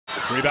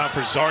Rebound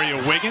for Zaria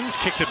Wiggins.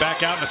 Kicks it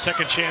back out in a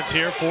second chance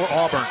here for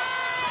Auburn.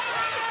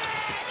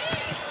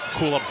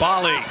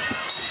 Coulibaly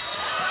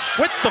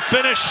with the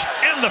finish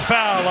and the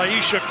foul.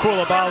 Aicha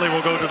Coulibaly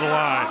will go to the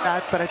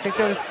line. But I think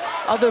there's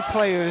other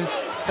players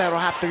that will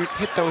have to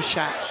hit those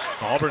shots.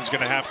 Auburn's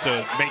going to have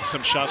to make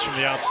some shots from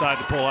the outside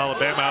to pull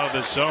Alabama out of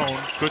the zone.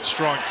 Good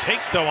strong take,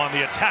 though, on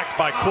the attack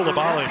by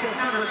Coulibaly.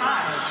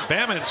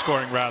 Bama in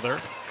scoring, rather.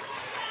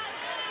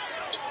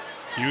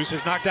 Hughes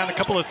has knocked down a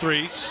couple of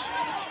threes.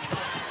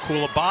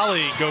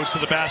 Coulibaly goes to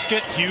the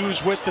basket.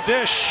 Hughes with the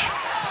dish.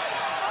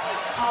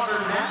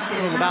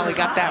 Coulibaly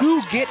got that.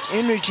 You get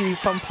energy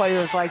from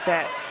players like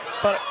that,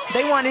 but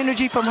they want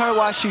energy from her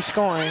while she's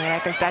scoring, and I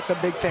think that's a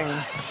big thing.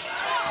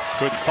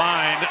 Good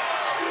find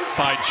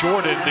by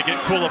Jordan to get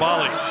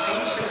Coulibaly.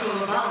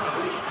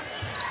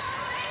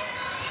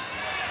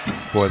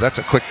 Boy, that's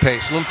a quick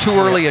pace. A little too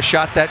early a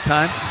shot that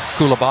time.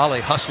 Coulibaly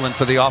hustling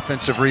for the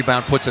offensive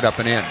rebound, puts it up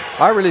and in.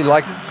 I really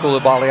like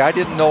Coulibaly. I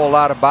didn't know a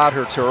lot about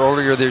her till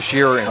earlier this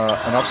year.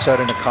 An upset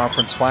in a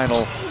conference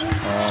final,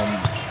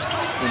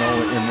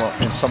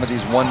 in some of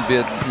these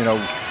one-bid,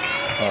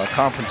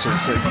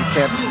 conferences. You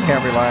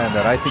can't rely on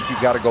that. I think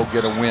you've got to go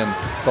get a win.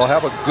 They'll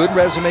have a good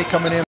resume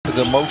coming in.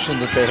 The motion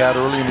that they had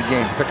early in the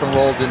game, pick and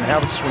roll, didn't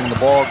have it, swing the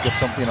ball, get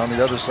something on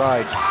the other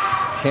side.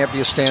 Can't be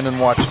a stand and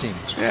watch team.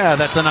 Yeah,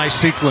 that's a nice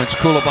sequence.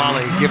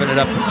 Coulibaly giving it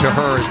up to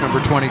her as number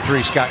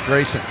 23, Scott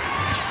Grayson.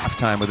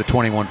 Halftime with a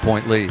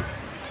 21-point lead.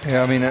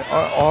 Yeah, I mean,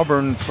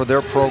 Auburn, for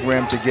their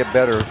program to get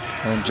better,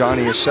 and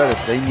Johnny has said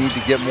it, they need to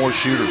get more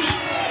shooters.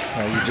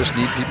 You just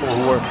need people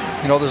who are,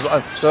 there's,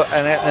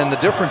 and the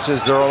difference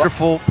is they're a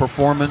wonderful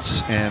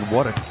performance, and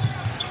what a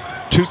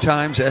 2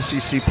 times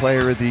SEC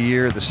Player of the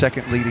Year, the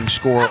second leading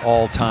scorer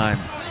all time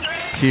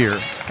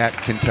here at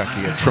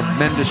Kentucky. A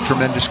tremendous,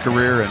 tremendous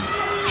career, and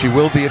she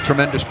will be a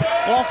tremendous.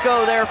 Won't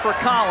go there for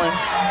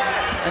Collins,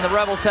 and the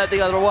Rebels head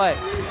the other way.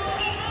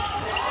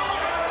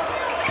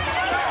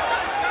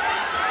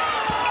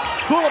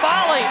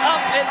 Coulibaly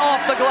up and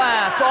off the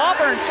glass.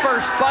 Auburn's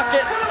first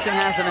bucket. Dixon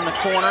has it in the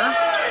corner.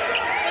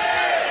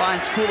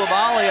 Finds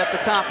Coulibaly at the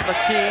top of the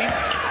key.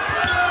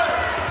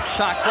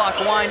 Shot clock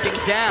winding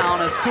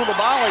down as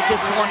Coulibaly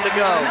gets one to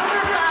go.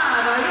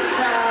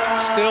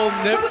 Still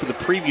nipped for the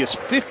previous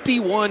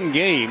 51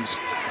 games.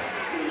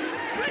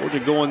 Georgia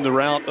going the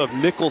route of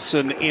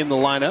Nicholson in the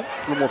lineup.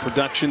 A little more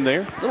production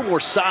there. A little more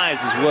size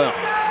as well.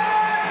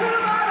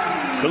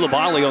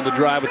 Coulibaly on the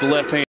drive with the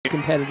left hand.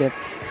 Competitive.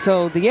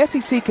 So the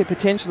SEC could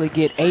potentially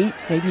get 8,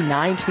 maybe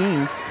 9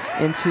 teams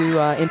into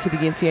the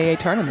NCAA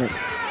tournament.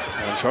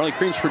 Charlie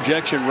Cream's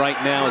projection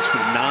right now is for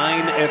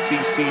 9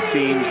 SEC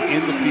teams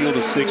in the field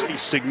of 60.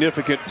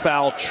 Significant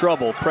foul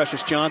trouble.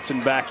 Precious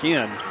Johnson back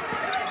in.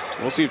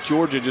 We'll see if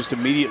Georgia just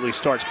immediately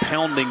starts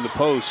pounding the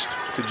post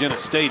to Jenna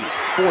Stady.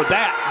 For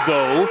that,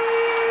 though,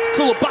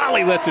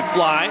 Coulibaly lets it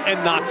fly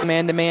and knocks.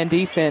 Man-to-man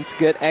defense,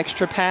 good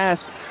extra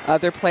pass.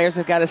 Other players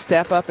have got to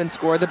step up and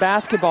score the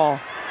basketball.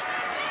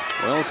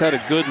 Wells had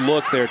a good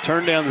look there.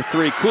 Turned down the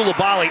 3.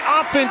 Coulibaly,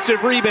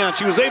 offensive rebound.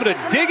 She was able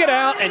to dig it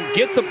out and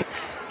get the...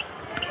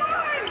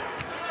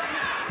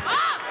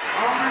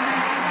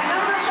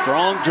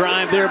 Strong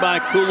drive there by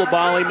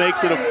Coulibaly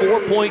makes it a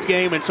 4-point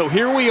game. And so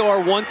here we are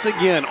once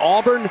again.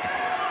 Auburn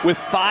with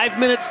 5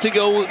 minutes to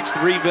go. It's the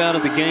rebound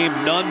of the game.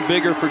 None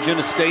bigger for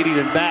Jenna Stady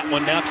than that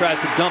one. Now tries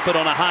to dump it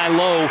on a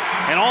high-low.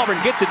 And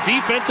Auburn gets a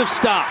defensive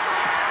stop.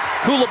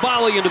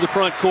 Coulibaly into the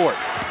front court.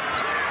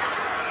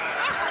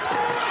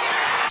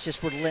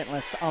 Just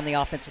relentless on the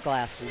offensive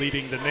glass.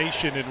 Leading the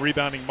nation in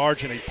rebounding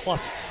margin, a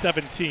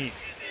 +17.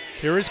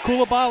 Here is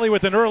Coulibaly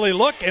with an early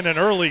look and an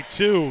early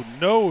 2.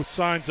 No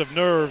signs of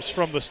nerves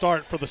from the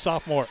start for the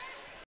sophomore.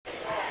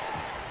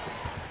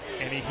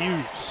 Annie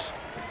Hughes.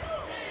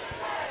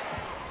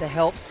 The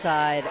help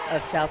side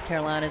of South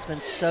Carolina has been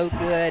so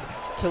good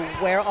to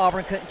where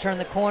Auburn couldn't turn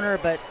the corner,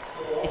 but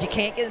if you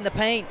can't get in the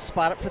paint,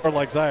 spot it for Or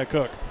like Zia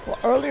Cook. Well,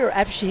 earlier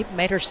after she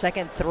made her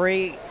second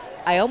 3,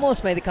 I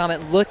almost made the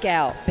comment, look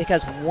out,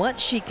 because once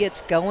she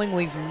gets going,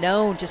 we've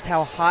known just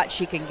how hot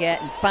she can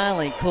get, and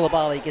finally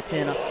Coulibaly gets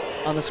in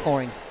on the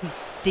scoring.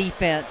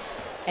 Defense,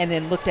 and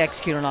then look to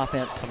execute on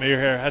offense.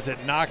 Amir here has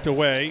it knocked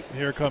away.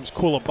 Here comes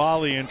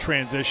Coulibaly in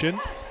transition.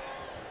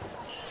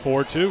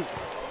 4-2.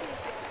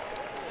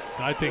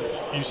 And I think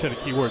you said a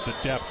key word, the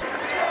depth.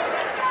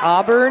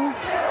 Auburn,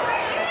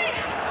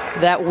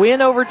 that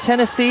win over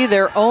Tennessee,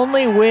 their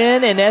only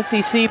win in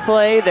SEC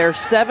play. They're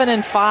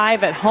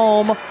 7-5 at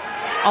home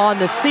on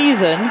the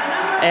season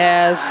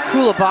as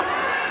Coulibaly.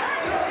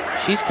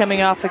 She's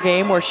coming off a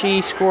game where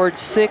she scored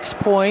 6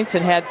 points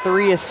and had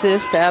 3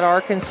 assists at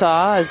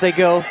Arkansas as they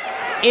go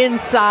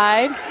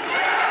inside.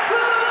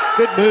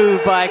 Good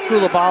move by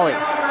Coulibaly.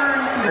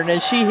 And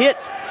as she hit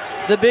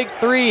the big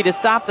 3 to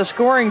stop the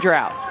scoring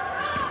drought.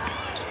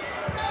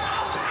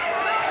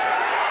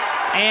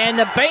 And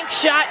the bank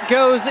shot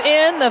goes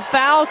in. The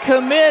foul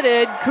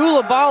committed.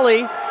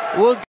 Coulibaly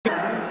will...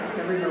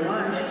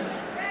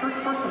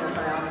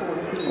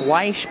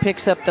 Weish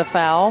picks up the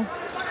foul.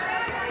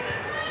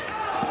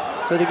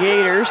 for the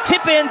Gators.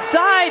 Tip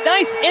inside.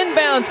 Nice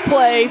inbounds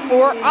play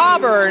for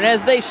Auburn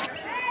as they...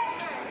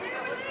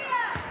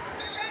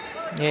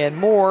 And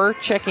Moore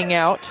checking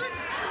out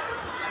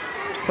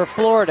for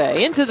Florida.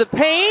 Into the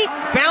paint,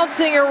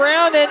 bouncing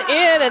around and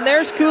in, and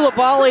there's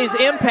Coulibaly's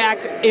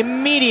impact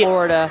immediately.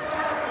 Florida,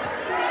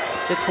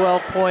 the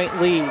 12-point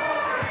lead.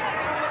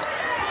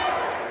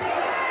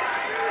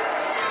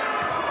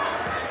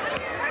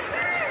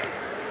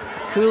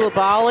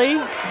 Coulibaly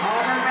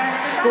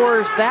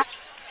scores that.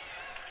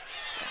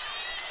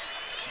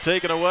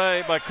 Taken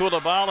away by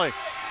Coulibaly.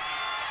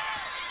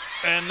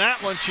 And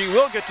that one she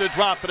will get to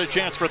drop at a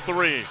chance for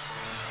three.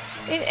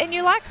 And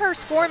you like her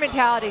scoring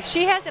mentality.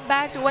 She hasn't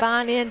backed away,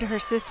 buying into her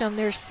system.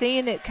 They're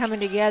seeing it coming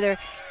together.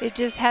 It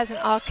just hasn't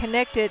all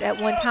connected at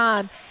one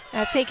time.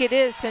 And I think it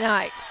is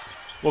tonight.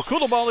 Well,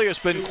 Coulibaly has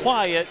been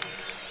quiet,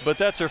 but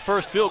that's her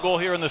first field goal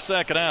here in the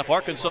second half.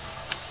 Arkansas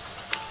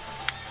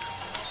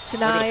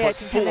Tonight, put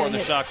 4 in the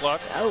shot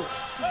clock. Oh.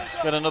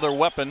 Got another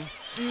weapon.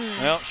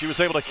 Well, she was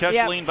able to catch,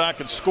 lean back,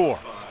 and score.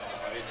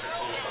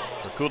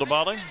 For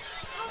Coulibaly.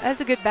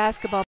 That's a good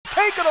basketball.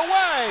 Taken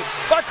away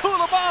by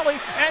Coulibaly,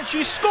 and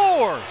she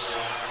scores.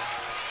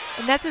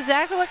 And that's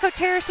exactly what Coach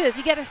Harris says.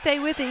 You got to stay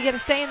with it. You got to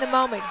stay in the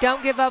moment.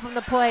 Don't give up on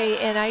the play.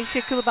 And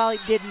Aicha Coulibaly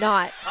did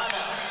not.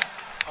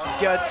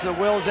 Got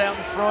Wells out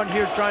in front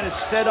here trying to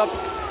set up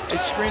a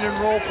screen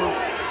and roll for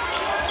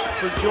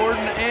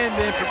Jordan, and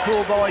then for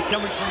Coulibaly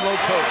coming from low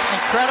post.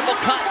 Incredible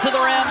cut to the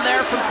rim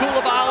there from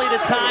Coulibaly to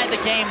tie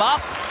the game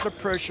up. The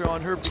pressure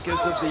on her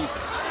because of the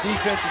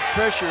defensive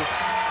pressure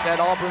that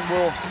Auburn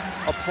will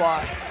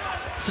apply.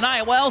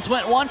 Sanaya Wells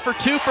went 1 for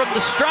 2 from the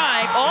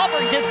stripe.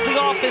 Auburn gets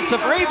the offensive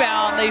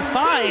rebound. They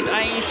find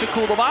Aicha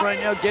Coulibaly. Right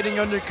now getting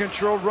under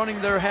control,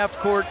 running their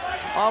half-court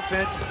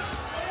offense.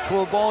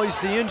 Coulibaly's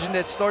the engine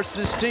that starts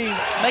this team.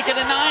 Make it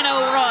a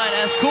 9-0 run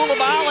as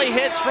Coulibaly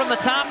hits from the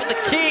top of the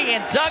key,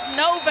 and Doug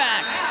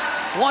Novak.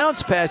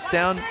 Bounce pass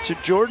down to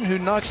Jordan, who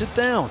knocks it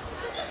down.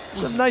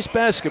 Some nice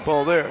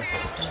basketball there.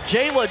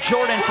 Jayla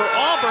Jordan for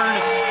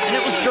Auburn, and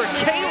it was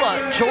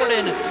Kayla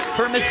Jordan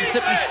for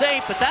Mississippi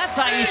State, but that's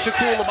Aicha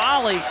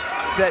Coulibaly.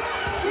 That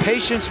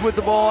patience with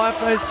the ball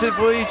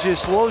offensively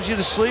just lulls you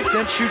to sleep,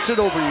 then shoots it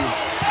over you.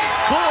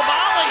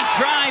 Coulibaly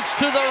drives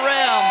to the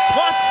rim,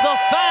 plus the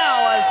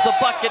foul as the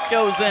bucket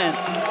goes in.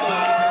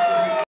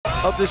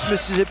 Of this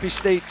Mississippi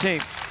State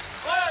team.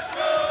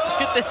 Let's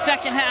get this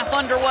second half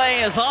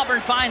underway as Auburn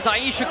finds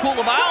Aicha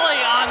Coulibaly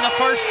on the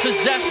first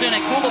possession,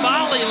 and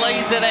Coulibaly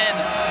lays it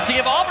in to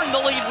give Auburn the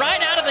lead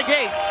right out of the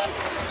gates.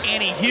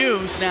 Annie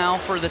Hughes now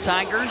for the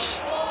Tigers,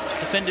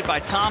 defended by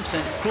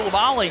Thompson.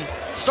 Coulibaly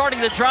starting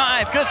the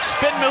drive, good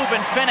spin move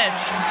and finish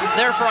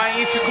there for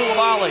Aicha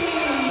Coulibaly.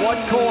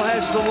 What Cole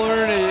has to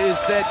learn is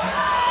that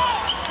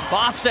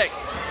Bostic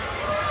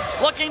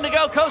looking to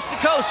go coast to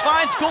coast,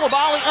 finds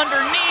Coulibaly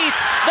underneath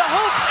the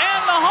hoop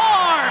and the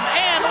harm,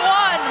 and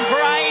one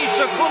for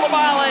Aicha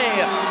Coulibaly.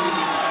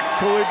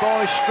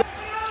 Coulibaly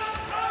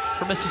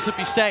for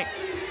Mississippi State.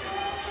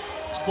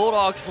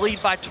 Bulldogs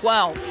lead by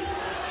 12.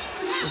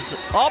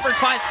 Auburn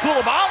finds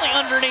Coulibaly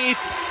underneath,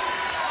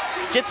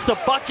 gets the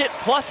bucket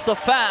plus the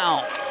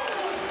foul.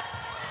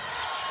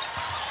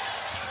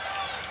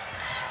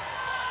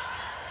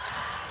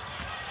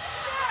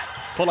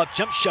 Pull-up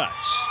jump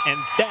shots, and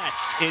that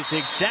is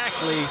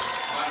exactly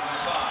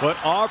what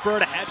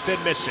Auburn had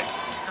been missing.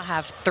 I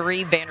have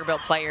 3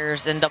 Vanderbilt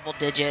players in double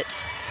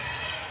digits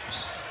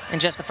in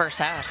just the first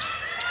half.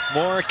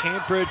 Moore,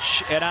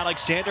 Cambridge, and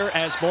Alexander,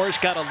 as Moore's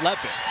got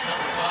 11.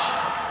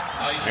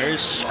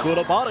 There's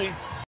Coulibaly.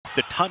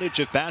 The tonnage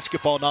of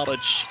basketball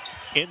knowledge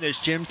in this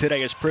gym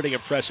today is pretty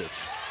impressive.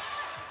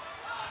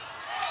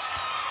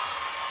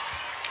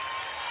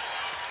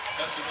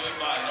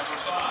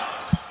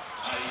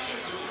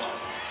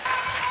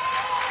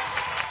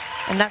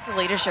 And that's the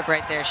leadership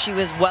right there. She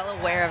was well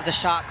aware of the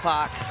shot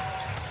clock.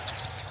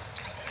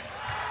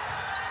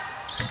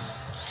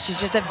 She's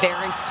just a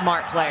very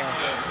smart player.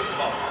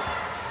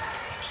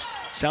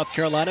 South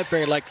Carolina,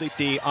 very likely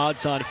the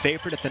odds-on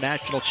favorite at the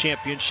national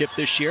championship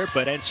this year,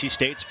 but NC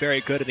State's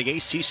very good in the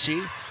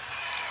ACC.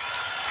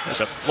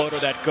 There's a floater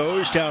that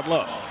goes down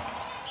low.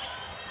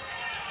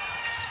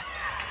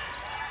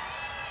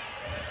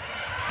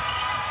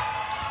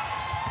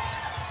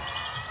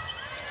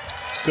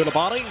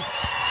 Coulibaly.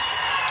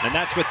 And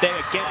that's what they,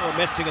 again, were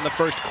missing in the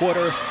first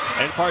quarter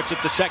and parts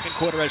of the second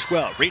quarter as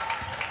well.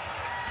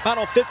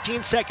 Final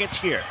 15 seconds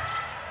here.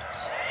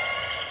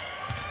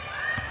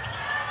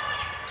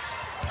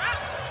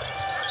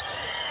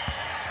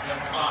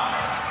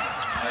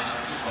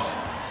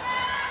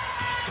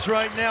 It's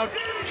right now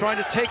trying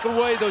to take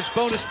away those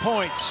bonus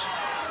points.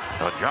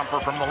 A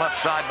jumper from the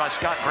left side by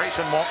Scott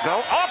Grayson won't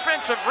go.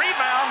 Offensive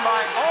rebound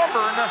by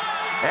Auburn,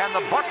 and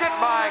the bucket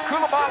by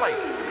Coulibaly.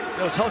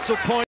 Those hustle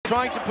points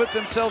trying to put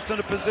themselves in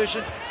a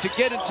position to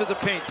get into the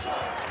paint.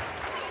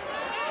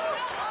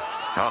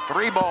 A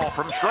 3-ball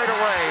from straight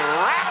away,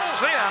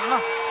 rattles in,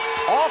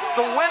 off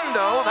the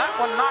window. That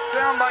one knocked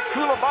down by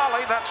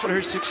Coulibaly. That's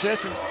her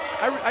success. And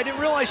I didn't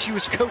realize she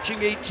was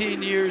coaching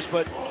 18 years,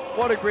 but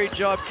what a great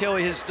job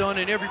Kelly has done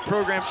in every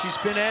program she's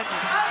been at.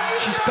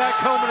 She's back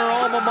home in her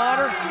alma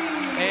mater,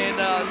 and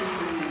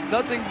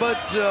nothing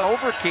but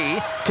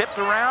Overkey tipped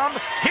around.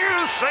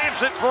 Hughes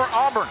saves it for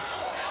Auburn.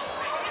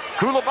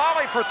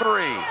 Coulibaly for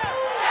three.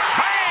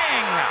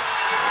 Bang!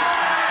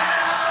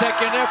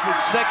 Second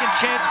effort, second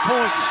chance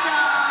points.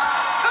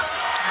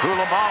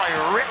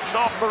 Coulibaly rips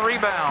off the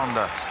rebound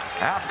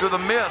after the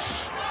miss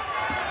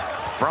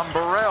from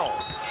Burrell.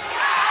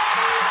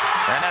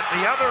 And at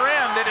the other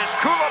end, it is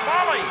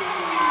Coulibaly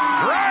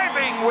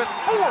driving with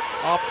force.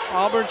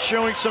 Auburn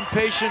showing some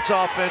patience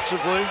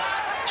offensively.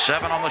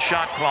 7 on the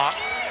shot clock.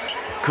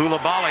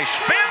 Coulibaly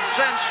spins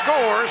and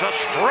scores. A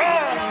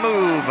strong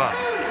move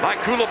by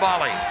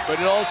Coulibaly. But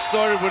it all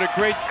started with a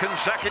great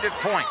consecutive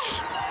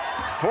points.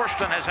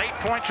 Horston has 8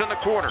 points in the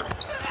quarter.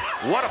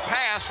 What a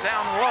pass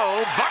down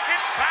low.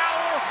 Bucket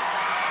foul.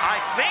 I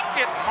think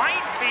it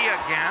might be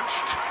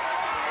against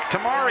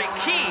Tamari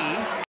Key.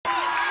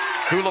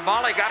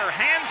 Coulibaly got her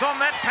hands on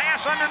that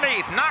pass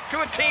underneath. Knocked to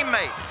a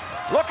teammate.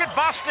 Look at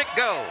Bostic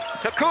go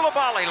to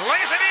Coulibaly.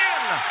 Lays it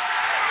in.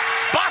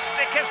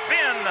 Bostic has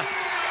been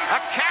a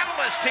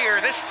catalyst here.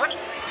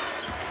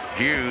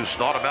 Hughes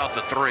thought about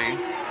the three.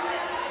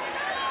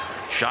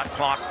 Shot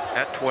clock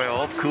at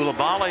 12.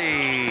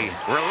 Coulibaly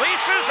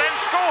releases and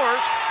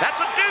scores.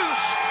 That's a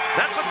deuce.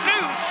 That's a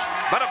deuce.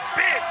 But a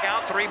big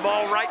out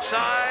 3-ball right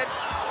side.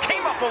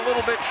 Came up a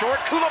little bit short.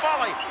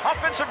 Coulibaly,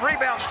 offensive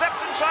rebound,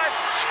 steps inside,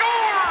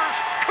 scores!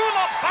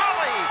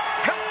 Coulibaly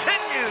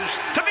continues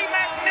to be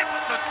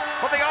magnificent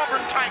for the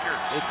Auburn Tigers.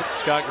 It's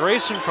Scott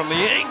Grayson from the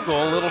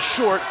angle, a little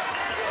short.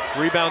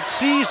 Rebound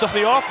seized on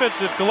the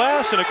offensive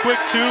glass, and a quick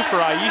 2 for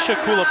Aicha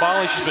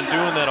Coulibaly. She's been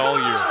doing that all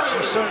year.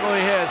 She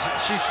certainly has.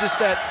 She's just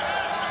that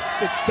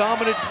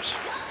dominant.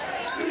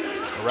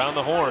 Around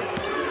the horn.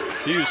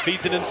 Hughes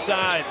feeds it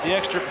inside. The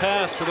extra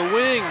pass to the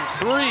wing.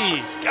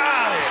 3.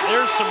 Got it.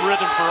 There's some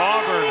rhythm for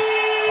Auburn.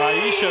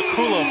 Aicha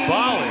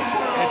Coulibaly.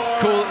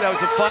 That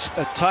was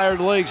a tired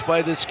legs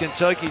by this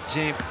Kentucky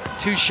team.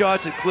 2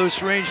 shots at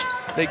close range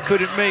they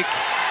couldn't make,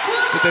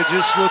 but they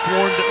just look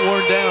worn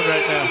down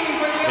right now.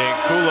 And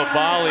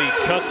Coulibaly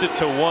cuts it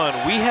to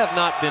 1. We have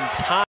not been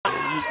tied.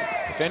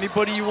 If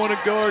anybody you want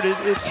to guard,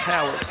 it's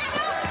Howard.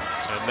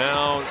 And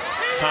now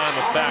time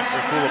of factor.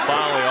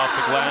 Coulibaly off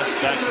the glass,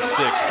 back to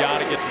 6. Got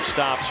to get some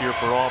stops here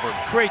for Auburn.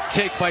 Great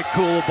take by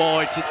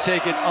Coulibaly to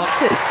take it up.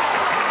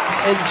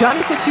 And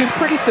Johnny said she was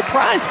pretty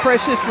surprised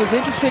Precious was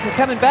interested in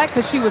coming back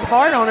because she was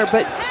hard on her.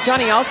 But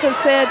Johnny also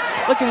said,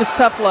 look, it was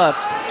tough love.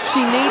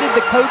 She needed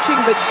the coaching,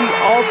 but she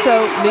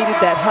also needed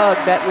that hug,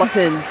 that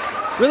lesson,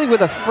 really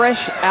with a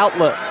fresh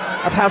outlook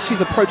of how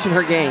she's approaching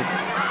her game.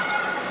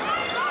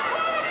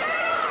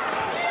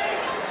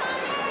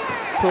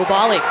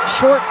 Coulibaly,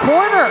 short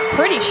corner,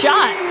 pretty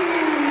shot.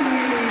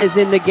 Is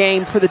in the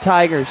game for the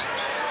Tigers.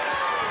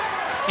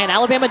 And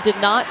Alabama did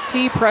not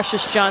see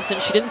Precious Johnson.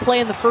 She didn't play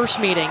in the first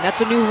meeting.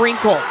 That's a new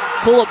wrinkle.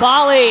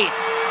 Coulibaly.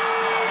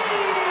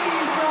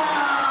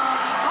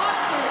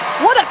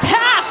 What a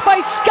pass by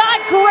Scott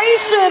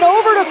Grayson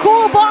over to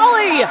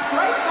Coulibaly.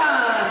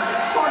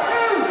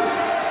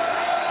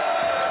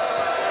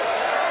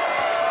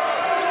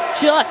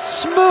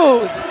 Just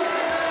smooth.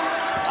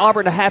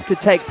 Auburn to have to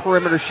take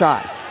perimeter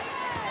shots.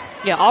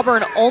 Yeah,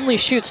 Auburn only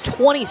shoots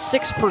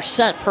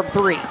 26% from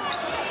 3.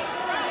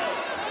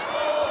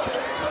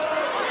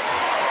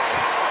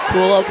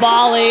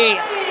 Coulibaly.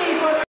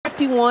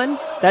 51,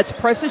 that's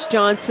Precious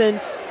Johnson.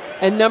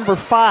 And number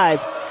 5,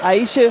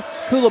 Aicha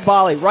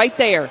Coulibaly, right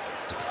there.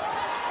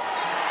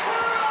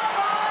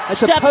 That's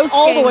Steps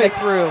all the way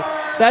through.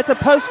 That's a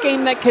post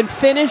game that can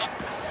finish.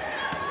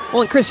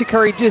 Well, and Chrissy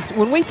Curry, just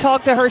when we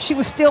talked to her, she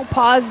was still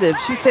positive.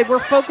 She said, we're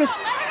focused.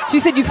 She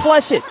said, you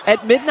flush it.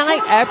 At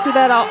midnight, after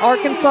that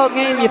Arkansas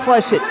game, you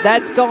flush it.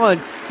 That's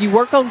gone. You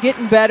work on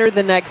getting better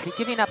the next.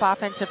 Giving up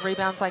offensive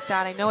rebounds like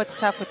that, I know it's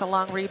tough with a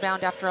long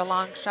rebound after a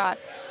long shot,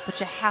 but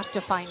you have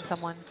to find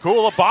someone.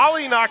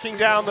 Coulibaly knocking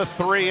down the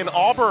 3, and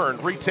Auburn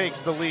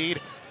retakes the lead.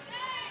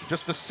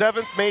 Just the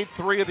 7th made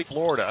 3 of the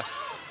Florida.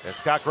 And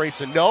Scott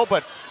Grayson, no,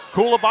 but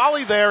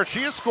Coulibaly there.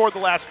 She has scored the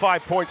last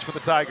 5 points for the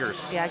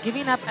Tigers. Yeah,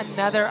 giving up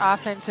another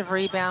offensive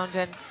rebound,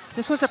 and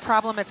this was a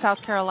problem at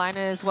South Carolina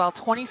as well.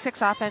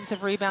 26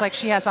 offensive rebounds. Like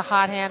she has a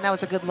hot hand. That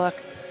was a good look.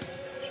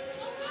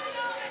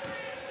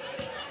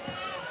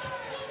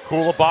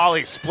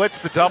 Coulibaly splits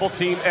the double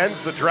team,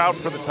 ends the drought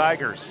for the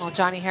Tigers. Well,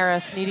 Johnny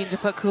Harris needing to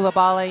put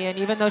Coulibaly in,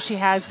 even though she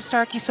has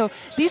Starkey. So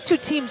these two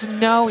teams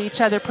know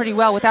each other pretty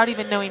well without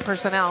even knowing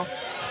personnel.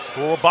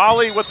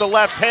 Coulibaly with the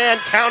left hand,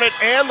 count it,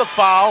 and the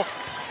foul.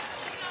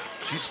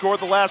 She scored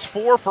the last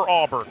 4 for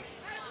Auburn.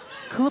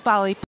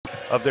 Coulibaly.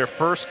 Of their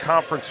first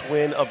conference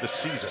win of the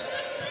season.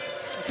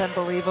 It's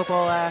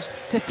unbelievable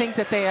to think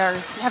that they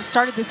have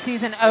started the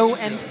season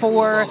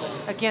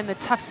 0-4. Again, the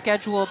tough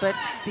schedule, but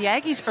the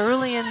Aggies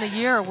early in the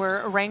year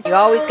were ranked. You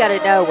always got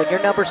to know when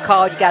your number's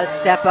called, you got to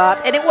step up.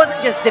 And it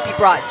wasn't just Zippy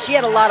Broughton. She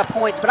had a lot of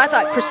points, but I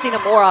thought Christina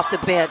Moore off the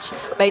bench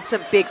made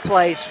some big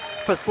plays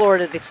for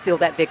Florida to steal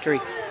that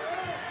victory.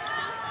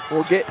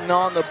 We're getting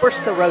on the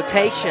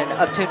rotation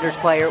of Tunder's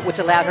player, which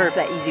allowed her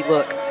that easy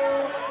look.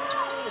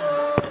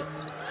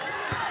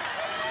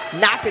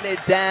 knocking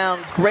it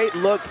down. Great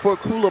look for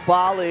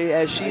Coulibaly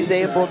as she's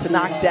able to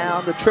knock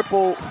down the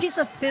triple. She's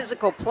a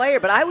physical player,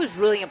 but I was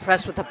really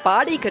impressed with the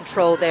body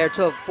control there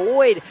to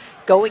avoid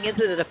going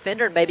into the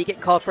defender and maybe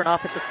get called for an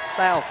offensive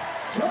foul.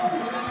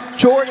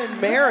 Jordan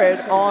Merritt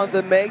on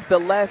the make, the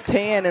left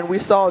hand, and we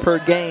saw her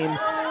game.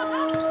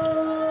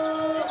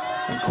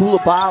 And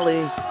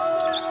Coulibaly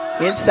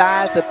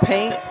inside the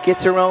paint,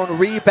 gets her own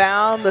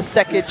rebound, the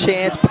second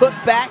chance, put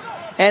back,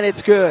 and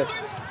it's good.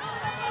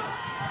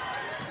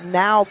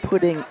 Now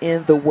putting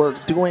in the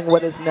work, doing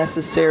what is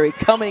necessary,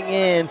 coming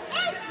in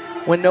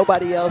when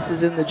nobody else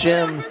is in the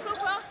gym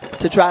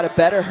to try to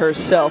better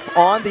herself.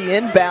 On the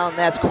inbound,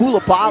 that's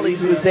Coulibaly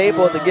who is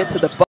able to get to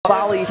the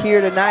volley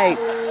here tonight,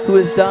 who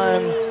has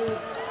done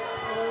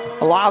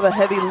a lot of the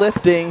heavy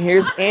lifting.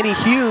 Here's Annie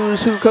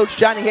Hughes, who Coach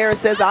Johnny Harris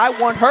says, I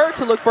want her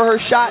to look for her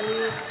shot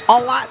a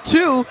lot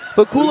too,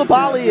 but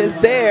Coulibaly is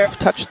there.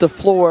 Touch the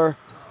floor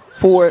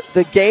for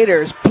the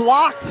Gators.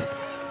 Blocked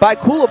by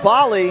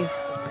Coulibaly.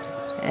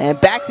 And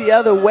back the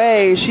other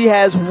way. She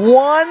has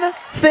one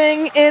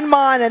thing in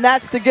mind, and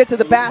that's to get to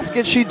the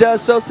basket. She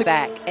does so.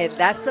 Back, and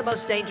that's the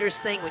most dangerous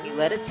thing when you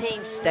let a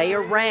team stay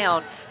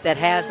around that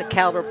has the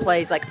caliber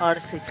plays like,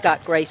 honestly,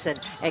 Scott Grayson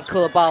and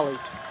Coulibaly.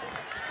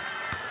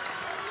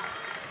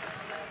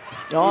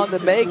 On the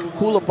make,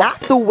 Coulibaly,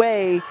 not the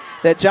way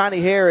that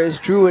Johnny Harris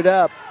drew it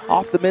up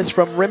off the miss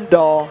from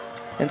Rimdahl,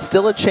 and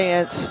still a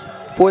chance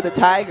for the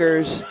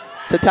Tigers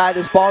to tie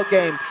this ball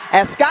game.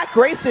 As Scott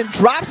Grayson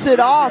drops it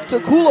off to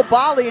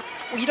Coulibaly.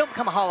 Well, you don't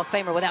become a Hall of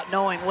Famer without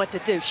knowing what to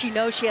do. She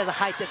knows she has a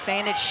height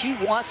advantage. She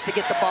wants to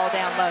get the ball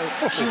down low.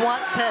 She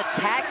wants to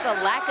attack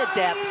the lack of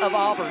depth of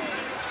Auburn.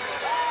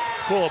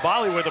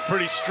 Coulibaly with a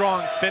pretty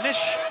strong finish.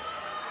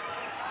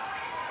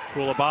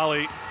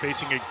 Coulibaly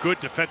facing a good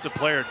defensive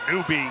player,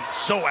 Newbie,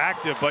 so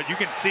active, but you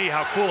can see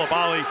how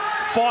Coulibaly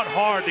fought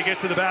hard to get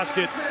to the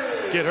basket,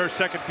 get her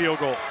second field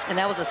goal. And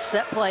that was a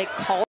set play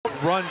called.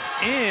 Runs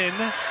in,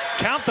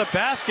 count the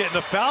basket, and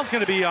the foul's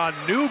going to be on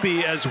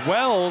Newbie as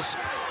Wells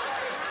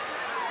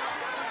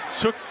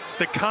took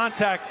the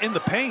contact in the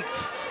paint.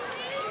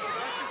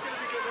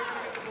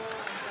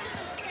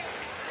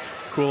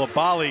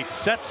 Coulibaly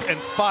sets and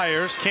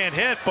fires, can't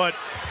hit, but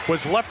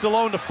was left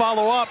alone to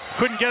follow up.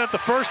 Couldn't get it the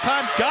first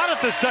time, got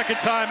it the second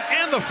time,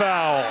 and the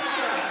foul.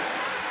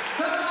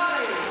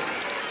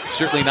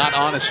 Certainly not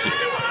honesty.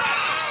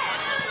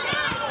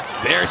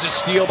 There's a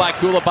steal by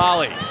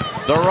Coulibaly.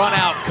 The run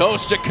out,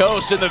 coast to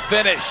coast, and the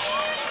finish.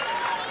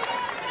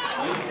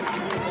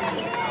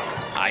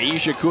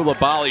 Aicha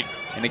Coulibaly,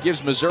 and it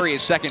gives Missouri a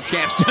second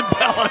chance.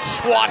 Dembella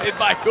swatted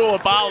by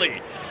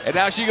Coulibaly. And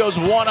now she goes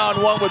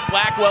one-on-one with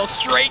Blackwell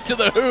straight to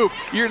the hoop.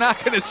 You're not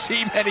going to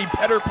see many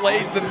better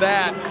plays than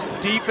that.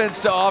 Defense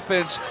to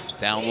offense.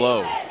 Down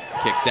low.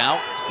 Kicked out.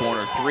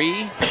 Corner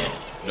three.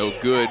 No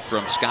good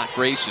from Scott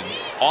Grayson.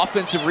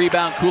 Offensive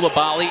rebound,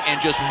 Coulibaly,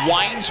 and just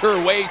winds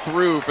her way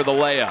through for the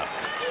layup.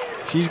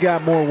 She's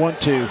got more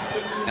 1-2.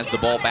 Has the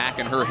ball back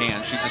in her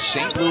hands. She's a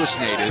St. Louis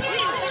native,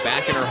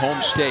 back in her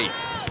home state.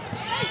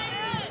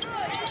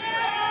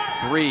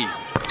 Three.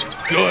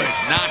 Good.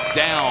 Knocked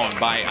down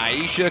by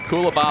Aicha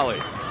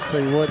Coulibaly. Tell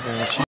you what,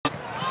 man.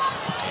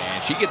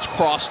 And she gets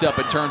crossed up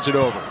and turns it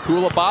over.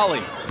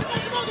 Coulibaly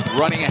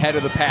running ahead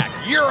of the pack.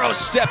 Euro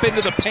step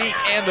into the paint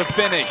and the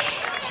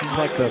finish. She's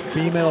like the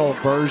female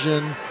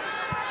version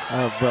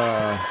of.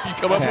 You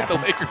come up with the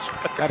Lakers.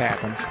 That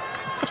happened.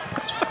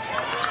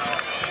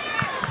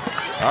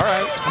 All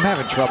right. I'm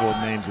having trouble with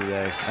names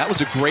today. That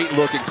was a great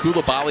look at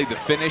Coulibaly, the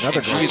finish,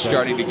 and she's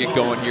starting to get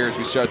going here as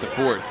we start the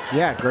fourth.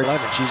 Yeah, great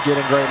level. She's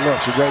getting great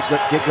looks. She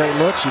get great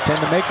looks. She tend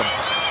to make them.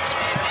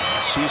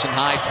 Season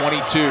high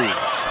 22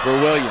 for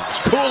Williams.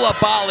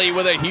 Coulibaly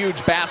with a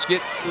huge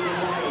basket,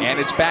 and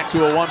it's back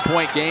to a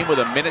 1-point game with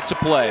a minute to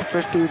play.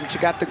 For students, you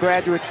got the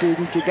graduate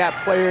students, you got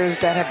players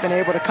that have been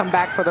able to come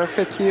back for their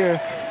fifth year.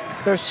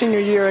 Their senior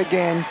year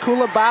again.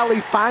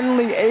 Coulibaly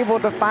finally able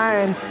to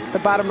find the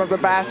bottom of the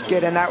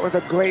basket, and that was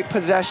a great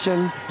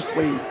possession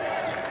lead.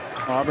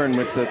 Auburn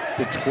with the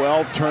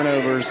 12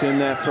 turnovers in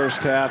that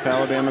first half.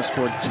 Alabama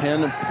scored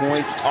 10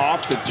 points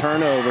off the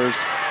turnovers,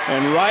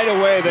 and right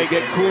away they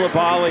get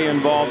Coulibaly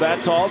involved.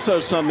 That's also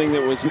something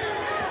that was.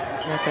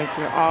 I think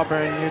you're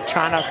Auburn. You're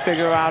trying to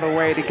figure out a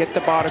way to get the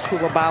ball to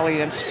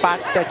Coulibaly and spot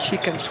that she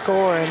can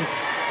score. And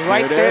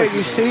right there,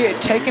 you see it,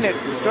 taking it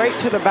straight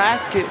to the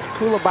basket.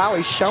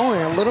 Coulibaly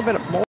showing a little bit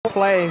more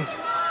play.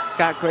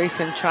 Got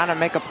Grayson trying to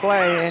make a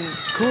play, and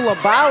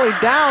Coulibaly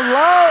down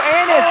low,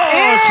 and it's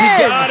in! She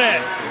got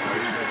it!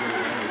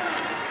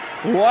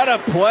 What a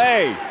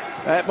play!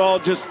 That ball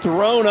just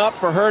thrown up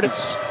for her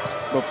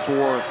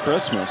before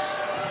Christmas.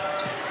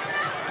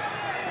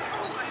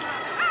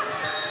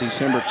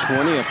 December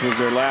 20th was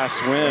their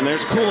last win.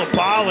 There's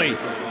Coulibaly.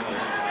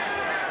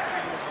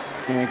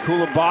 And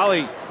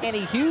Coulibaly.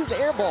 Annie Hughes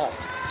air ball.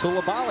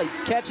 Coulibaly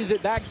catches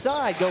it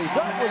backside, goes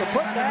up with a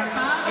putback,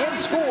 and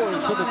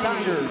scores for the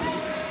Tigers.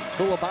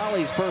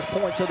 Coulibaly's first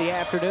points of the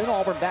afternoon.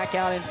 Auburn back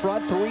out in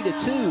front,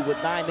 3-2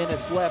 with 9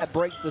 minutes left. That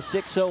breaks the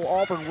 6-0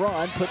 Auburn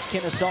run, puts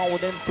Kennesaw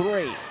within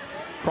 3.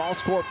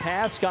 Cross-court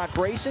pass, Scott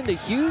Grayson to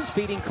Hughes,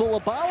 feeding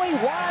Coulibaly.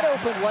 Wide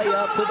open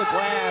layup to the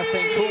glass,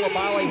 and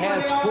Coulibaly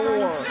has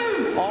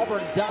 4.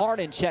 Auburn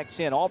Harden checks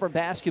in. Auburn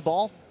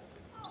basketball.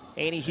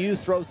 Annie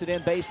Hughes throws it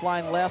in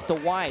baseline left to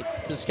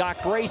White. To Scott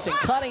Grayson,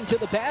 cutting to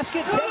the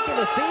basket, taking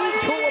the feed.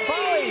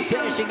 Coulibaly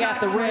finishing at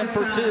the rim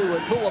for 2.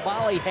 And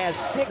Coulibaly has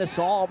 6.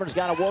 Auburn's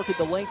got to work at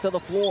the length of the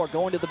floor.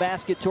 Going to the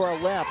basket to our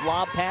left.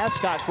 Lob pass,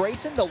 Scott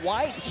Grayson to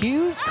White.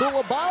 Hughes,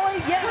 Coulibaly,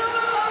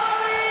 yes!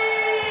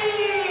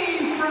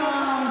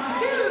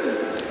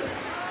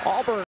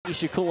 Auburn,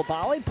 Aicha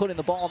Coulibaly putting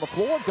the ball on the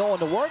floor, going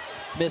to work,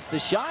 missed the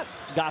shot,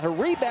 got her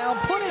rebound,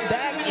 put it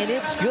back, and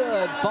it's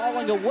good.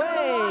 Falling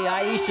away,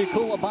 Aicha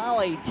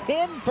Coulibaly,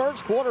 10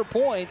 first quarter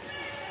points.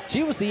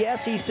 She was the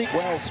SEC.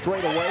 Wells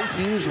straight away,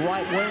 Hughes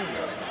right wing.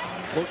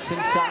 Looks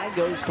inside,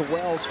 goes to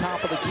Wells,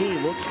 top of the key.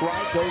 Looks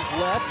right, goes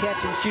left,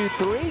 catch and shoot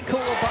 3.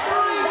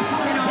 Coulibaly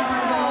knocks it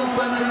down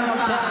from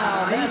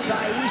downtown. That's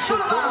Aicha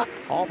Coulibaly.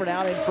 Auburn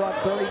out in front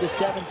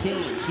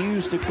 30-17.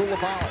 Hughes to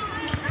Coulibaly.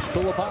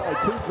 Coulibaly,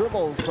 2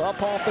 dribbles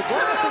up off the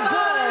glass and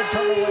good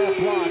from the left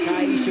block.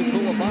 Aicha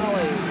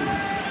Coulibaly.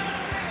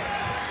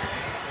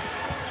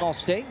 Ball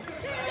State.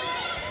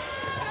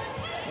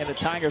 And the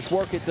Tigers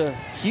work at the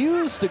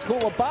Hughes to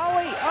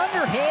Coulibaly.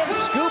 Underhand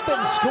scoop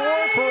and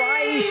score for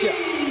Aicha.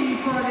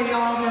 For the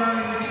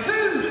Auburn.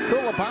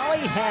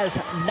 Coulibaly has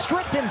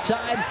stripped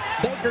inside.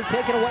 Baker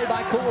taken away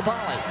by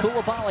Coulibaly.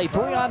 Coulibaly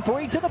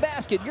 3-on-3 to the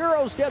basket.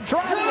 Euro step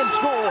driving and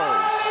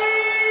scores.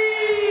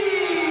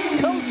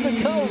 Coast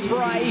to coast for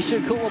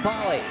Aicha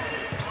Coulibaly.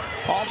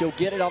 She'll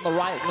get it on the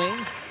right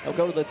wing. They'll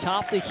go to the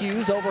top to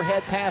Hughes.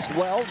 Overhead past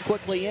Wells.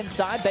 Quickly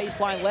inside.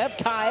 Baseline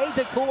left. Kaye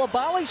to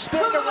Coulibaly.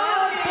 Spinning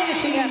around.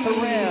 Finishing at the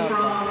rim.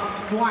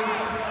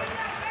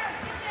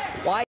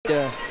 White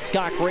to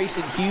Scott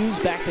Grayson. Hughes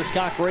back to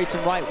Scott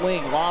Grayson right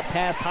wing. Lob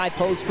past high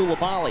post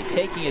Coulibaly.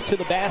 Taking it to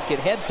the basket.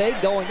 Head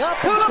fake going up.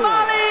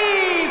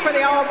 Coulibaly for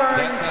the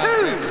Auburn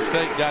 2.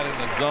 State got in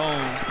the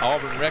zone.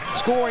 Auburn record.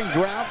 Scoring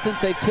drought since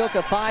they took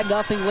a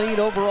 5-0 lead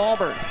over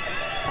Auburn.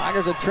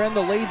 Tigers have trimmed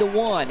the lead to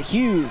 1.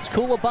 Hughes,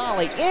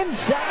 Coulibaly,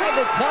 inside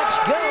the touch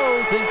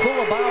goes, and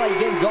Coulibaly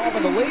gives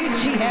Auburn the lead.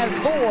 She has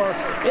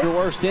 4. Your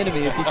worst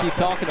enemy if you keep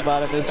talking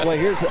about him this way.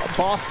 Here's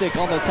Bostic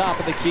on the top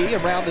of the key,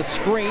 around the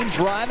screen,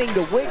 driving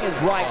to Wiggins'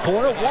 right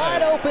corner,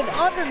 wide open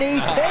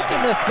underneath,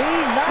 taking the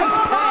feed. Nice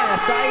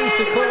pass.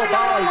 Aicha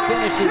Coulibaly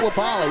finishes.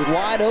 Coulibaly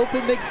wide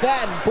open.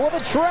 McFadden for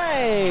the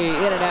tray.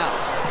 In and out.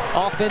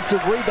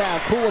 Offensive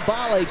rebound.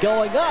 Coulibaly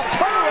going up.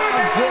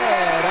 Turnaround's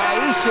good.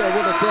 Aicha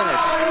with a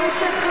finish.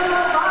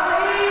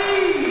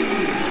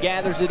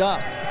 Gathers it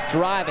up.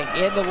 Driving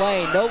in the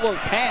lane. No look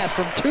pass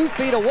from 2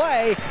 feet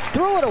away.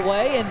 Threw it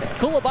away, and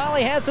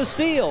Coulibaly has a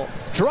steal.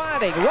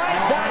 Driving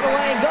right side of the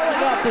lane.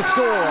 Going up to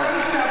score.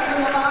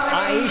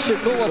 Aicha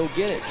Coulibaly will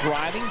get it.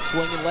 Driving,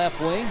 swinging left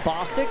wing.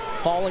 Bostic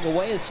falling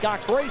away as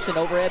Scott Grayson.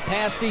 Overhead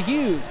pass to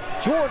Hughes.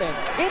 Jordan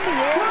in the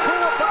air.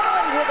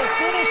 Coulibaly with a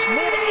finish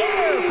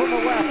mid-air from the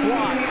left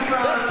block.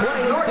 Best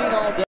play we've seen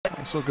all day.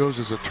 Also goes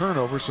as a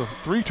turnover, so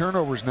 3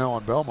 turnovers now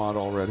on Belmont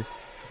already.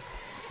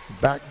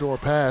 Backdoor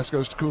pass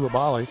goes to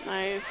Coulibaly.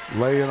 Nice.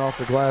 Laying off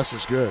the glass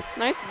is good.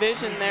 Nice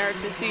vision there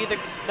to see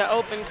the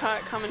open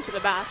cut coming to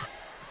the basket.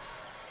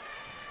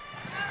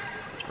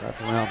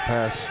 Wrap-around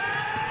pass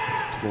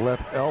to the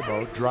left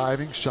elbow.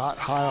 Driving, shot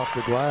high off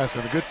the glass,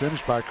 and a good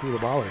finish by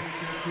Coulibaly.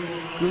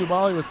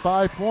 Coulibaly with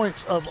 5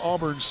 points of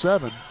Auburn's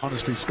 7.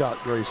 Honesty, Scott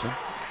Grayson.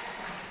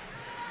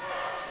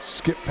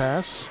 Skip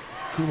pass.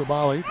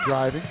 Coulibaly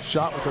driving,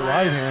 shot with the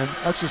right hand.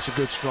 That's just a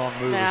good, strong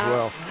move as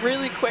well.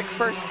 Really quick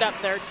first step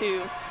there,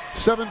 too.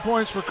 7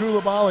 points for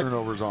Coulibaly.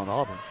 Turnovers on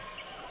Auburn.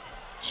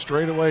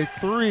 Straightaway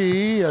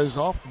 3 is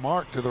off the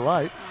mark to the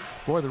right.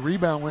 Boy, the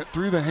rebound went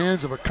through the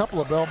hands of a couple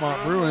of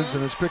Belmont Bruins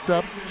and is picked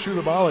up.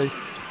 Coulibaly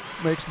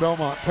makes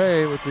Belmont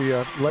pay with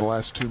the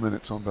last 2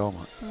 minutes on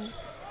Belmont.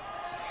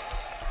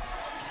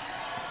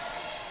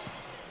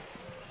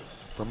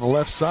 From the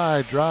left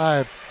side,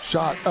 drive,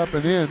 shot up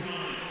and in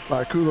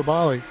by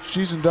Coulibaly.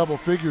 She's in double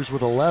figures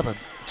with 11.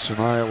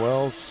 Sanaya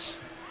Wells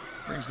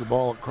brings the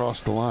ball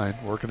across the line,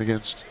 working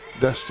against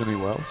Destiny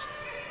Wells.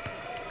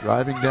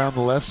 Driving down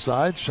the left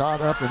side, shot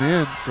up and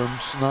in from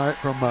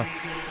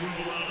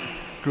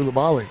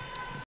Coulibaly.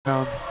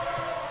 Down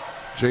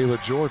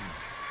Jayla Jordan.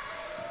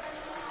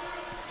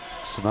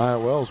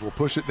 Sanaya Wells will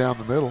push it down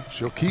the middle.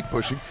 She'll keep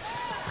pushing.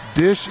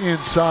 Dish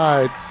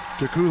inside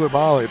to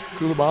Coulibaly.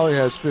 Coulibaly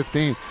has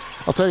 15.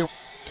 I'll tell you,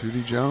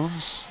 Tootie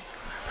Jones.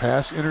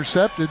 Pass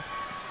intercepted.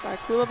 By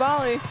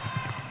Coulibaly.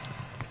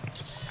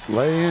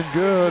 Laying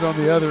good on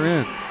the other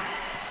end.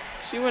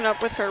 She went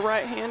up with her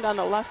right hand on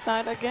the left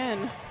side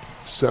again.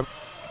 7.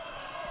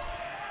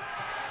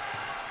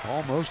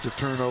 Almost a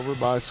turnover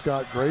by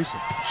Scott Grayson.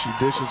 She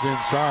dishes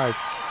inside.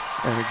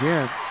 And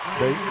again,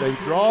 they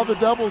draw the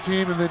double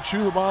team, and then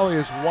Coulibaly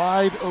is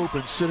wide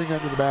open, sitting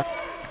under the back.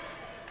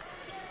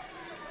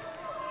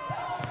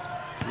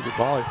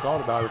 Coulibaly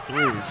thought about a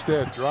 3.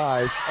 Instead,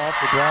 drives off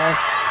the glass.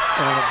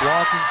 And a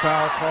blocking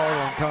foul call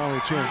on Conley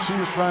Chin. She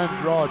was trying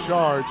to draw a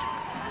charge.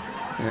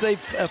 They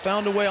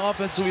found a way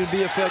offensively to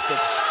be effective.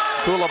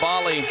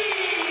 Coulibaly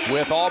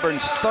with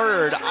Auburn's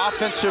third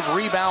offensive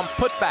rebound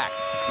putback.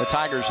 The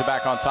Tigers are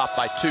back on top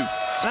by 2.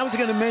 I was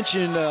going to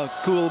mention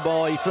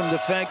coulibaly from the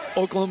fact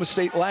Oklahoma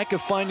State lack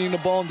of finding the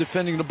ball and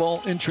defending the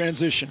ball in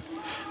transition.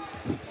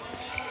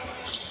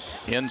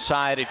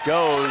 Inside it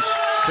goes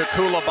to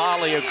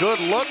coulibaly. A good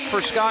look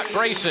for Scott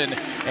Grayson,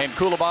 and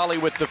coulibaly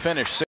with the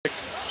finish.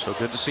 So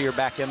good to see her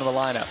back into the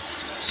lineup.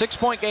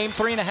 6-point game,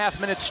 3.5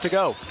 minutes to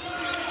go.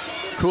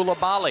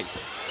 Coulibaly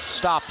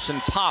stops and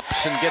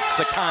pops and gets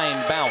the kind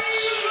bounce.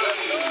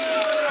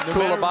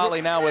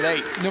 Coulibaly now with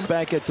 8.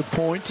 Back at the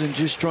point and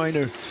just trying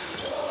to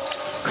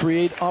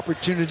create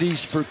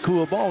opportunities for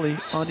coulibaly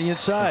on the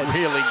inside.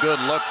 Really good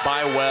look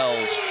by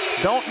Wells.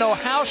 Don't know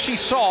how she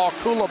saw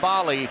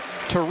coulibaly.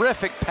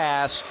 Terrific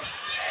pass.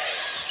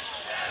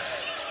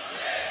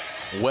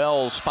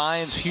 Wells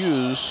finds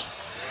Hughes.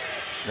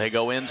 They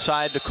go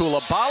inside to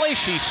coulibaly.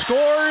 She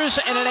scores,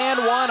 and an and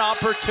one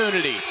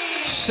opportunity.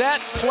 Set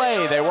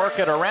play. They work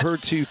it around. Her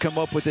to come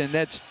up with it, and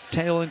that's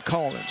Taylor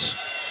Collins.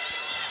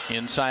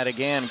 Inside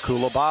again,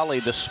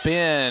 coulibaly, the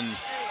spin,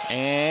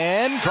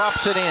 and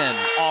drops it in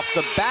off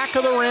the back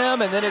of the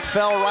rim, and then it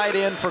fell right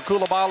in for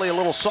coulibaly. A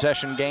little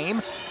possession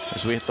game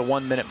as we hit the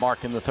 1-minute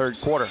mark in the third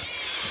quarter.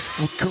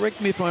 Well,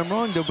 correct me if I'm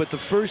wrong, though, but the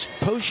first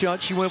post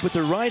shot, she went with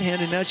her right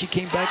hand, and now she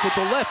came back with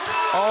the left.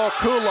 Oh,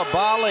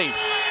 coulibaly.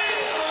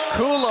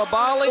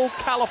 Coulibaly,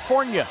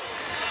 California.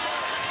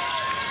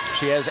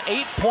 She has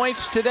 8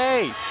 points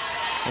today,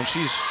 and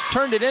she's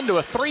turned it into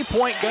a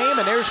 3-point game,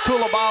 and there's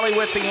coulibaly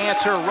with the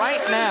answer.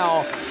 Right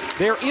now,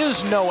 there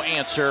is no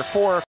answer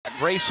for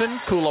Grayson,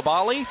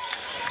 coulibaly,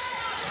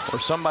 or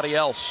somebody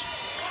else.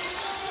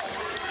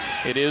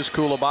 It is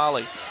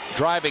coulibaly.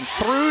 Driving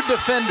through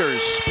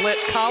defenders, split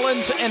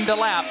Collins and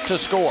DeLapp to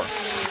score.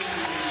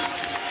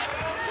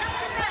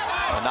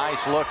 A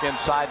nice look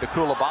inside to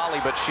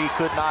coulibaly, but she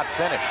could not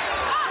finish.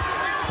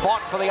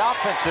 Fought for the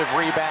offensive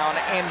rebound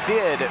and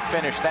did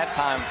finish that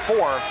time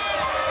for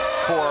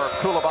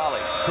coulibaly.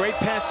 Great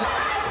pass.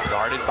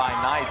 Guarded by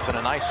Knights, and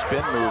a nice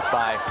spin move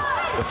by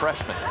the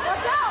freshman.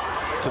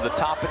 To the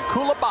top, and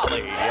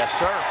coulibaly. Yes,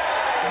 sir.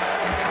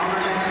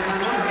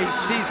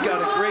 AC's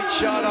got a great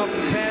shot off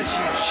the pass.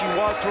 She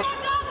walked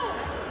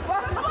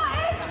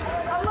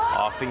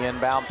off the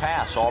inbound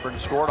pass. Auburn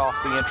scored off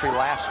the entry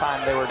last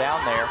time they were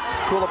down there.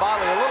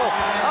 Coulibaly, a little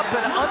up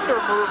and under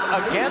move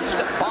against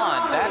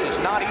Bond. That is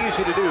not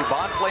easy to do.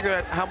 Bond playing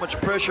at how much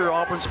pressure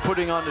Auburn's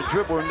putting on the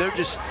dribbler, and they're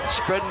just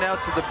spreading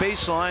out to the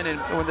baseline, and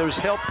when there's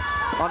help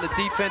on the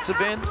defensive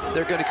end,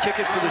 they're going to kick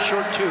it for the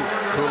short 2.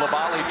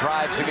 Coulibaly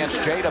drives against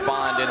Jada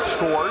Bond and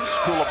scores.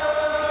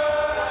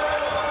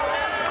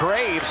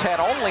 Graves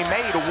had only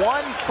made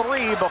 1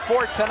 3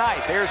 before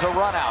tonight. There's a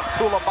run out.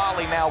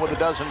 Coulibaly now with a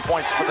dozen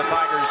points for the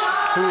Tigers,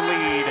 who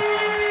lead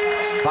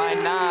by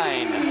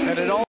 9. And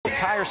it all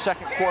entire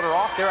second quarter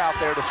off. They're out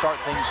there to start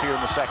things here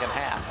in the second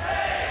half.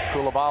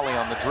 Coulibaly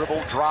on the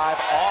dribble, drive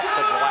off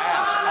the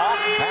glass,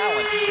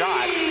 off-balance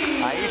shot.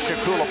 Aicha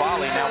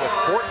Coulibaly now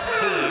with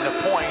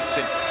 14 points,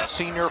 and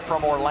senior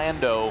from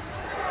Orlando.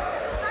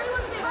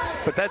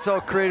 But that's all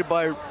created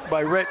by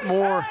Rhett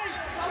Moore,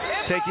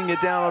 taking it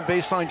down on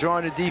baseline,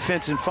 drawing the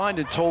defense, and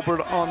finding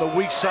Tolbert on the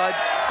weak side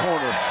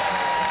corner.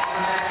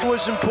 It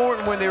was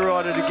important when they were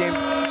out of the game.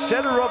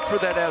 Set her up for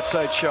that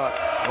outside shot.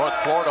 North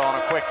Florida on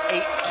a quick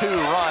 8-2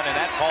 run, and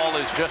that ball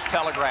is just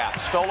telegraphed.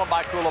 Stolen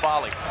by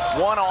Coulibaly.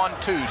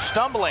 1-on-2,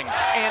 stumbling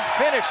and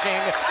finishing.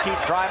 Keep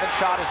driving,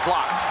 shot is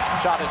blocked.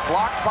 Shot is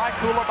blocked by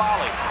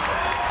Coulibaly.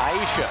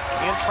 Aicha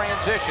in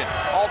transition,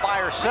 all by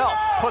herself,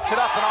 puts it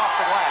up and off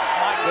the glass.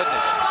 My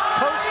goodness.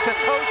 Coast to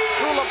coast,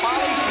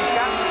 Coulibaly, she's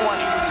got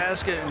 20.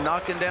 Basket and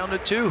knocking down to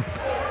 2.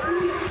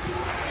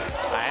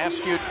 I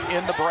asked you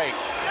in the break,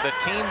 the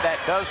team that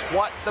does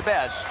what the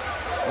best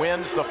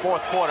wins the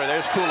fourth quarter.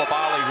 There's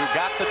Coulibaly, who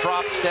got the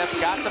drop step,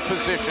 got the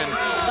position.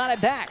 Got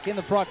it back in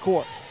the front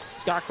court.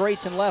 Scott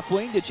Grayson left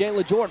wing to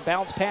Jayla Jordan.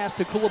 Bounce pass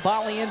to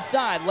Coulibaly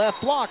inside.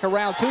 Left block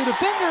around 2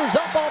 defenders.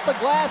 Up off the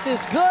glass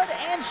is good,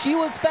 and she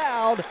was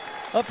fouled.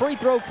 A free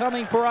throw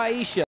coming for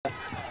Aicha.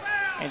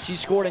 And she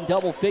scored in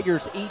double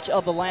figures each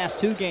of the last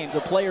 2 games.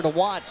 A player to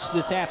watch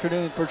this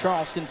afternoon for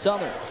Charleston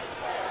Southern.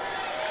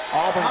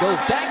 Auburn goes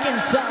back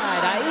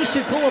inside.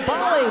 Aicha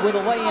Coulibaly with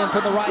a lay-in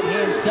from the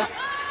right-hand side.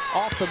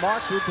 Off the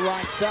mark with the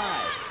right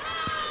side.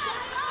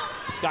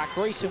 Scott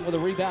Grayson with a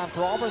rebound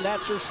for Auburn.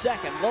 That's her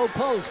second. Low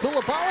post.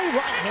 Coulibaly,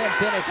 right-hand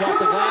finish off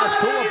the glass.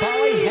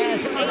 Coulibaly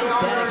has 8.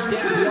 That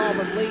extends the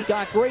Auburn lead.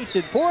 Scott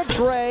Grayson for a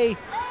tray.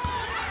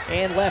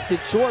 And left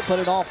it short, but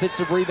an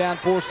offensive rebound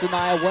for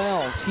Sanaya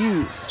Wells.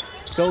 Hughes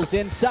goes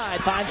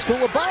inside, finds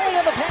Coulibaly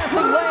in the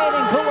passing lane,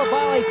 and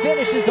Coulibaly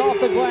finishes off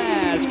the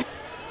glass.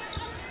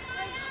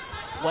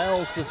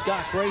 Wells to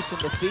Scott Grayson,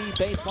 the feed,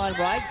 baseline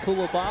right.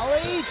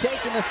 Coulibaly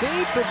taking the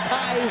feed from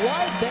Kai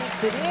White,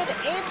 banks it in,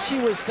 and she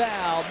was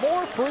fouled.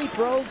 More free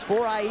throws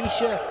for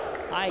Aicha.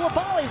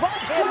 Coulibaly,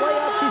 right-hand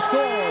layup, she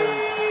scores.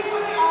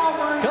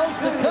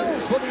 Coast to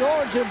coast for the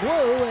orange and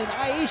blue, and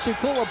Aicha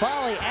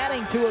Coulibaly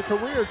adding to a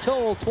career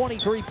total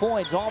 23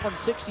 points. Auburn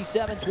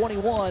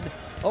 67-21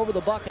 over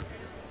the bucket.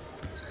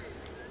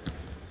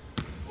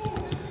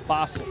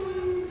 Boston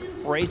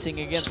Racing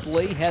against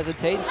Lee,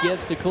 hesitates,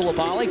 gives to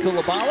Coulibaly.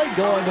 Coulibaly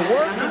going to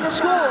work and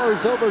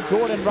scores over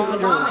Jordan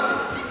Rogers.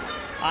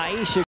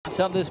 Aicha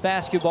some of this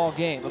basketball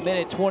game.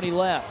 1:20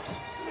 left.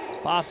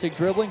 Bostic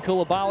dribbling,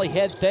 Coulibaly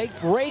head fake,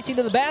 racing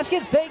to the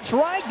basket, fakes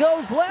right,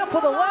 goes left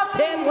with a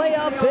left-hand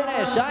layup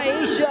finish.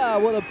 Aicha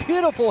with a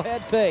beautiful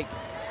head fake.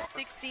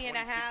 60.5,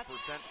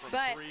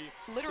 but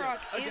Little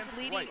Rock is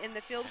leading in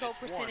the field goal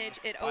percentage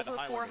at over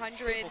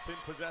 400,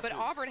 but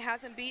Auburn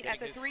hasn't beat at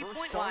the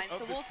three-point line,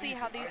 so we'll see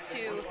how these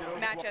two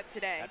match up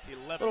today.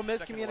 Little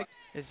miscommunication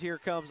as here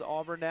comes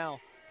Auburn now.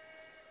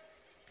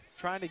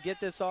 Trying to get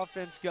this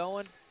offense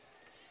going.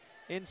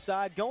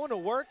 Inside, going to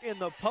work in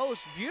the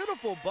post.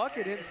 Beautiful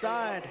bucket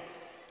inside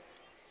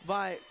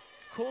by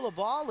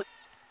Coulibaly.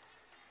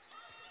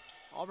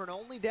 Auburn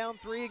only down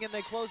 3. Again,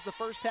 they closed the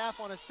first half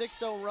on a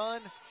 6-0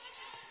 run.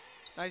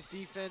 Nice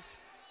defense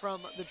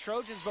from the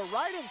Trojans, but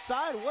right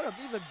inside, what an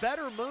even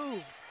better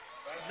move.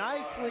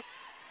 Nicely.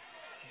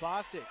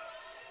 Bostic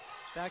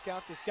back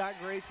out to Scott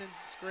Grayson.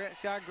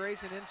 Scott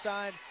Grayson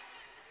inside.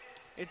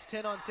 It's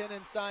 10-on-10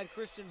 inside.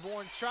 Christian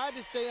Bournes tried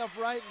to stay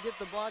upright and get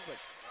the block, but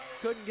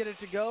couldn't get it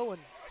to go.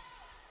 And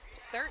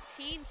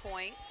 13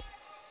 points.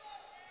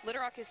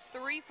 Little Rock is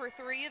 3 for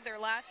 3 of their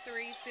last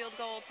 3 field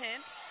goal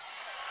attempts.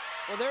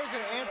 Well, there's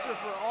an answer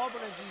for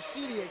Auburn as you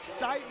see the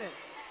excitement.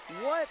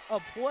 What a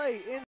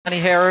play. Connie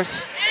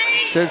Harris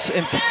says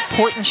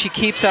important she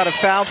keeps out of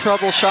foul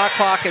trouble. Shot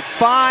clock at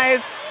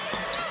 5.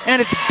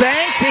 And it's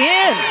banked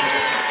in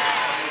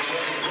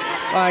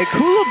by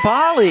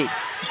Coulibaly,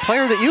 a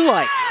player that you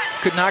like.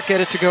 Could not get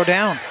it to go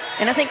down.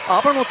 And I think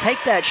Auburn will take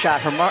that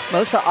shot.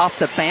 Hermosa off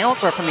the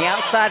bounce or from the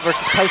outside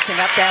versus posting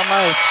up down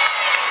low.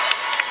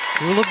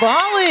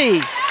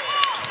 Coulibaly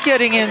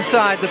getting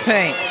inside the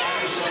paint.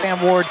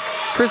 Sam Ward,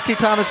 Christy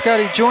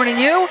Thomascotti joining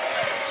you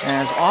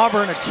as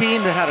Auburn, a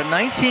team that had a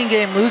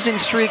 19-game losing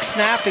streak,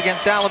 snapped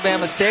against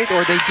Alabama State,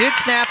 or they did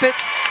snap it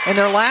in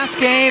their last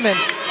game, and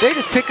they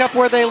just pick up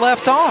where they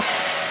left off.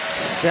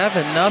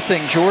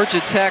 7-0 Georgia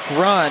Tech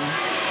run.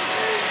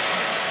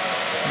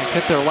 They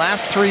hit their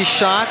last 3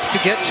 shots to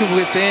get to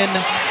within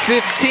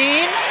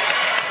 15.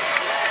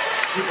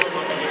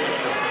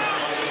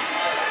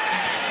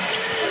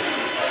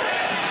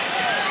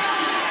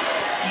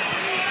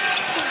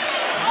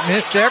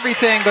 Missed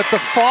everything, but the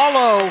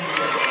follow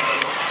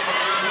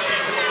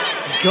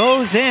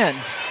goes in.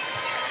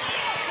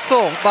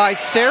 So by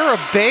Sarah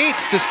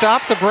Bates to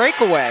stop the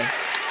breakaway.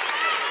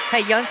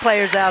 Hey, young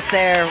players out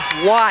there,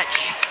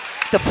 watch.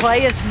 The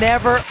play is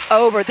never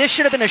over. This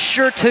should have been a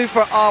sure 2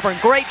 for Auburn.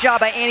 Great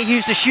job by Annie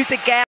Hughes to shoot the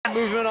gap.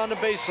 Movement on the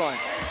baseline.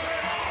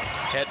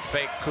 Head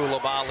fake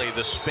Coulibaly,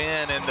 the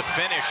spin and the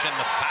finish and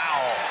the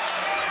foul.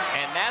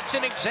 And that's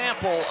an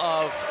example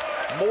of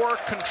more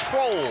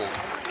controlled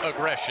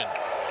aggression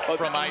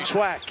from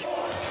Aicha.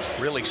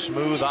 Really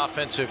smooth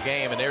offensive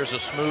game, and there's a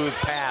smooth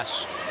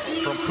pass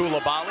from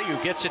Coulibaly,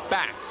 who gets it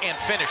back and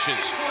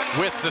finishes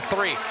with the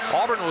 3.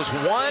 Auburn was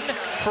 1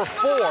 for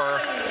 4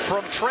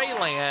 from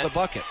Treyland. The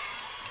bucket.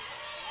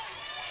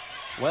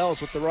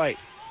 Wells with the right.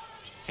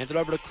 Hands it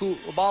over to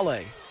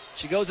Coulibaly.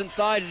 She goes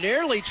inside,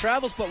 nearly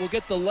travels, but will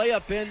get the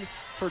layup in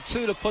for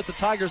 2 to put the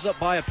Tigers up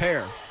by a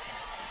pair.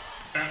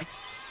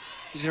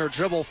 Using her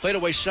dribble,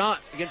 fadeaway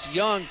shot against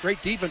Young.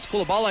 Great defense.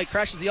 Coulibaly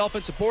crashes the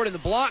offensive board in the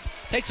block,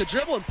 takes a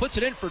dribble and puts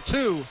it in for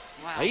 2. Wow.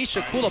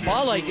 Aicha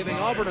Coulibaly giving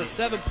Auburn a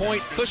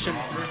 7-point cushion.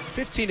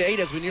 15-8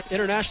 as we near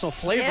international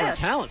flavor and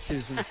talent,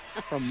 Susan,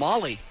 from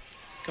Mali.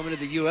 Coming to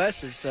the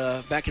U.S. is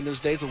back in those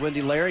days with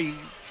Wendy Larry.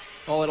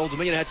 All at Old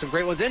Dominion had some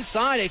great ones.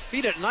 Inside, they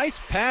feed it. Nice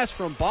pass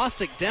from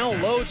Bostic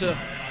down low to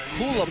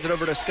Coulibaly. It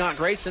over to Scott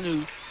Grayson,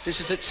 who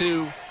dishes it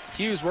to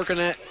Hughes, working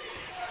that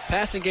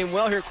passing game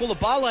well here.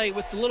 Coulibaly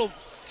with the little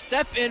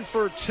step in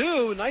for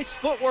 2. Nice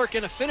footwork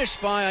and a finish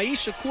by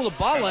Aicha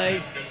Coulibaly,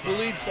 who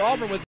leads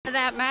Auburn with.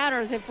 That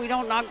matters if we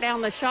don't knock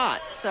down the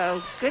shot.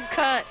 So good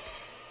cut.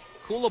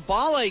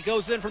 Coulibaly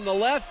goes in from the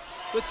left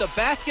with the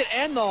basket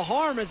and the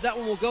harm, as that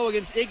one will go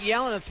against Iggy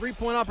Allen. A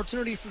 3-point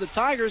opportunity for the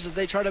Tigers as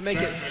they try to make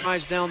it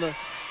rise down the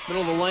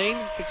middle of the lane.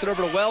 Kicks it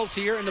over to Wells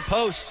here in the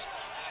post.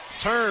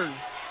 Turn,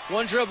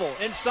 1 dribble,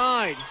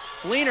 inside.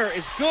 Leaner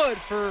is good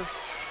for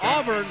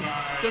Auburn.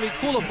 It's going to be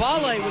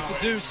Coulibaly with the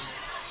deuce.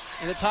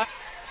 And the Tigers.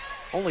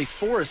 Only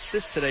 4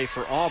 assists today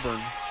for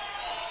Auburn.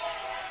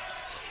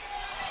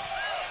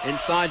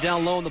 Inside,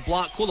 down low on the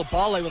block.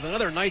 Coulibaly with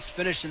another nice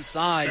finish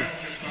inside.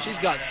 She's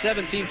got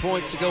 17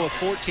 points to go with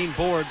 14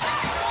 boards.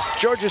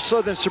 Georgia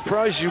Southern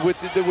surprised you with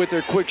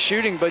their quick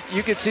shooting, but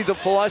you can see the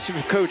philosophy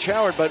of Coach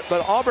Howard. But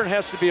Auburn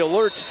has to be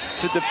alert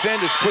to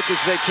defend as quick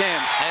as they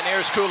can. And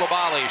there's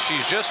Coulibaly.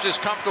 She's just as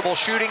comfortable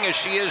shooting as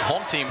she is.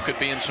 Home team could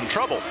be in some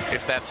trouble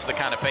if that's the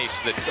kind of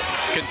pace that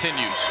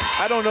continues.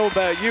 I don't know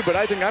about you, but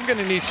I think I'm going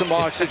to need some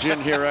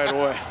oxygen here right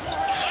away.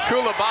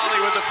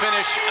 Coulibaly with the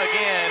finish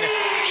again.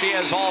 She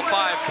has all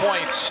 5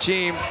 points.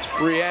 Team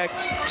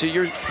react to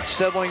your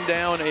settling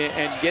down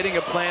and getting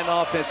a plan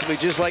offensively,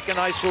 just like in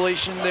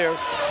isolation there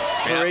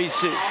for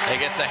AC. They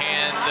get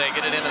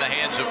it into the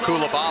hands of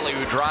Coulibaly,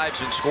 who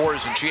drives and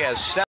scores, and she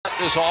has 7.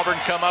 Does Auburn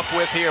come up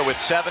with here with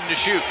 7 to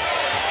shoot?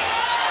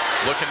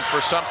 Looking for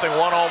something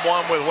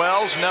one-on-one with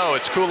Wells. No,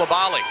 it's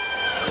coulibaly.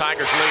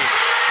 Tigers lead.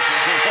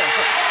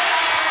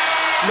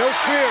 No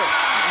fear.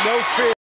 No fear.